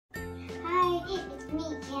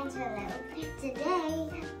KanTaloupe. Today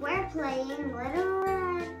we're playing Little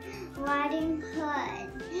Red Riding Hood.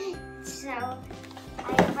 So, are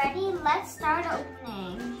you ready? Let's start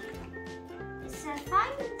opening. It says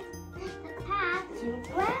find the path to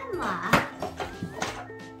Grandma.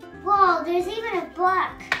 Whoa, there's even a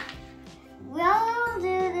book. We'll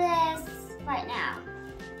do this right now.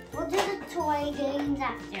 We'll do the toy games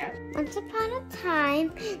after. Once upon a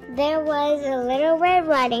time, there was a Little Red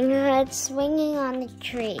Riding Hood swinging on the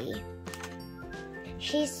tree.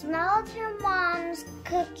 She smelled her mom's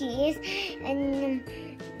cookies, and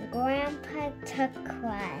Grandpa took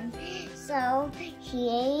one. So he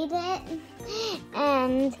ate it,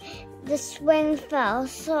 and the swing fell.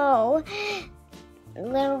 So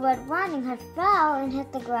Little Red Riding Hood fell and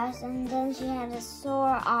hit the grass, and then she had a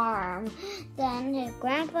sore arm. Then her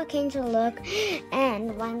grandpa came to look,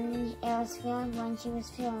 and when she was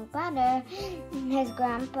feeling better, his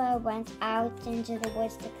grandpa went out into the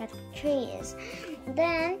woods to cut the trees.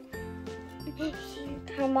 Then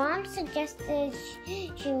her mom suggested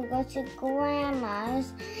she would go to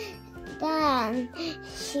Grandma's. Then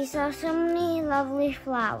she saw so many lovely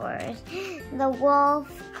flowers. The wolf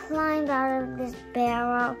climbed out of this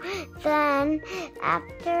barrel. Then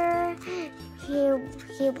after he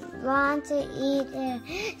wanted to eat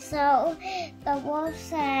it, so the wolf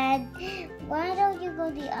said, "Why don't you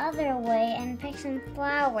go the other way and pick some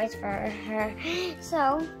flowers for her?"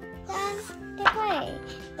 So then they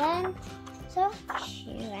went. So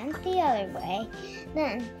she went the other way.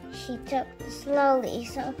 Then she took slowly.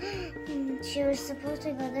 So she was supposed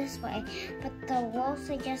to go this way, but the wolf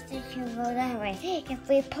suggested she go that way. If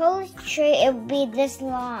we pull the tree, it would be this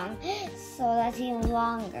long. So that's even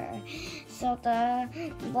longer. So the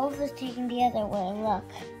wolf was taking the other way.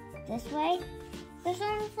 Look, this way. There's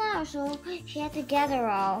no flowers, so she had to gather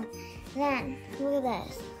all. Then look at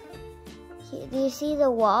this. Do you see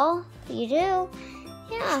the wall? You do?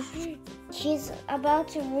 Yeah. She's about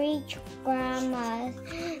to reach Grandma's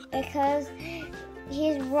because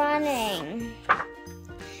he's running.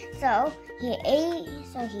 So he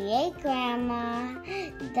ate Grandma,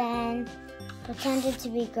 then pretended to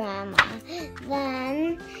be Grandma.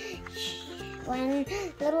 Then when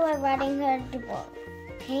Little Red Riding Hood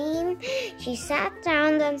came, she sat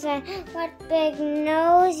down and said, "What big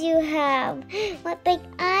nose you have! What big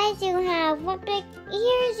eyes you have! What big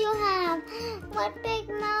ears you have! What big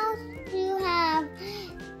mouth you have!"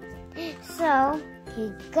 So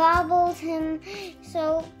he gobbled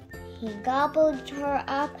her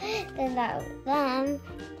up. Then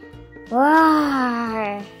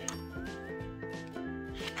roar.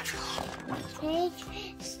 Next page.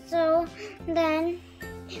 So then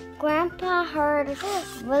Grandpa heard a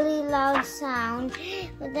really loud sound.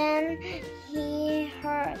 But then he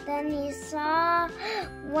saw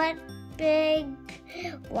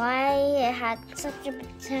why it had such a big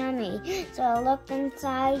tummy. So I looked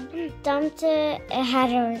inside, dumped it, it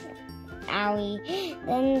had a owie.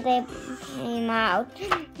 Then they came out.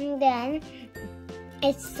 And then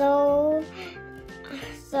so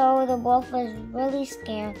the wolf was really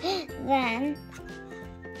scared.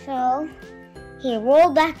 So he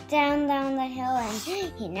rolled back down the hill, and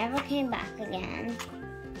he never came back again.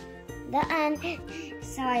 The end.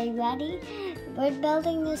 So are you ready? We're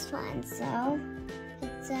building this one. So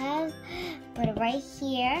it says, put it right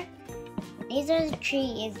here. These are the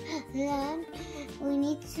trees. Then we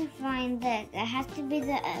need to find this. It has to be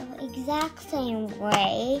the exact same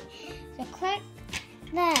way. So click.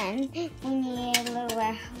 Then we need a Little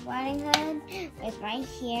Red Riding Hood. It's right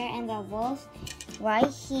here, and the wolf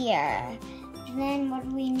right here. And then what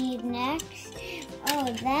do we need next? Oh,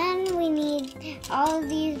 then we need all of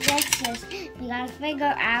these boxes. We gotta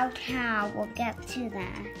figure out how we'll get to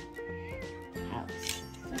that house.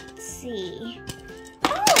 Let's see.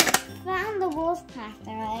 Oh, found the wolf path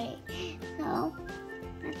already. So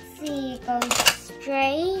let's see. It goes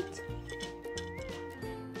straight.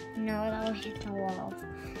 No, that will hit the wall.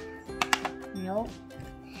 Nope.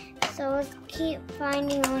 So let's keep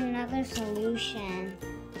finding another solution.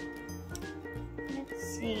 Let's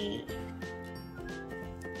see.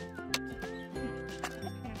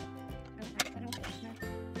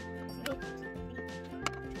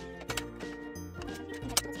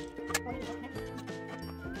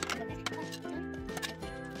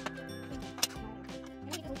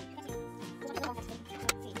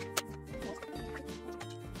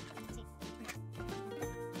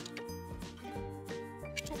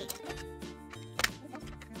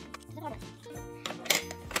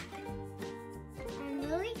 I'm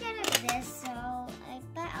really good at this, so I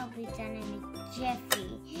bet I'll be done in a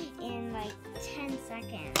jiffy, in like 10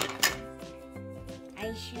 seconds. Are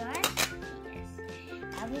you sure? Yes.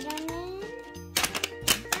 Are we done then?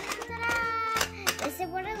 Ta-da! This is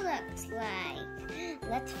what it looks like.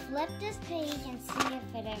 Let's flip this page and see if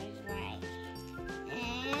it is right.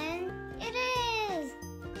 And it is!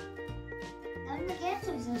 Don't forget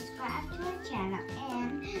to subscribe to our channel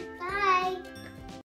and bye!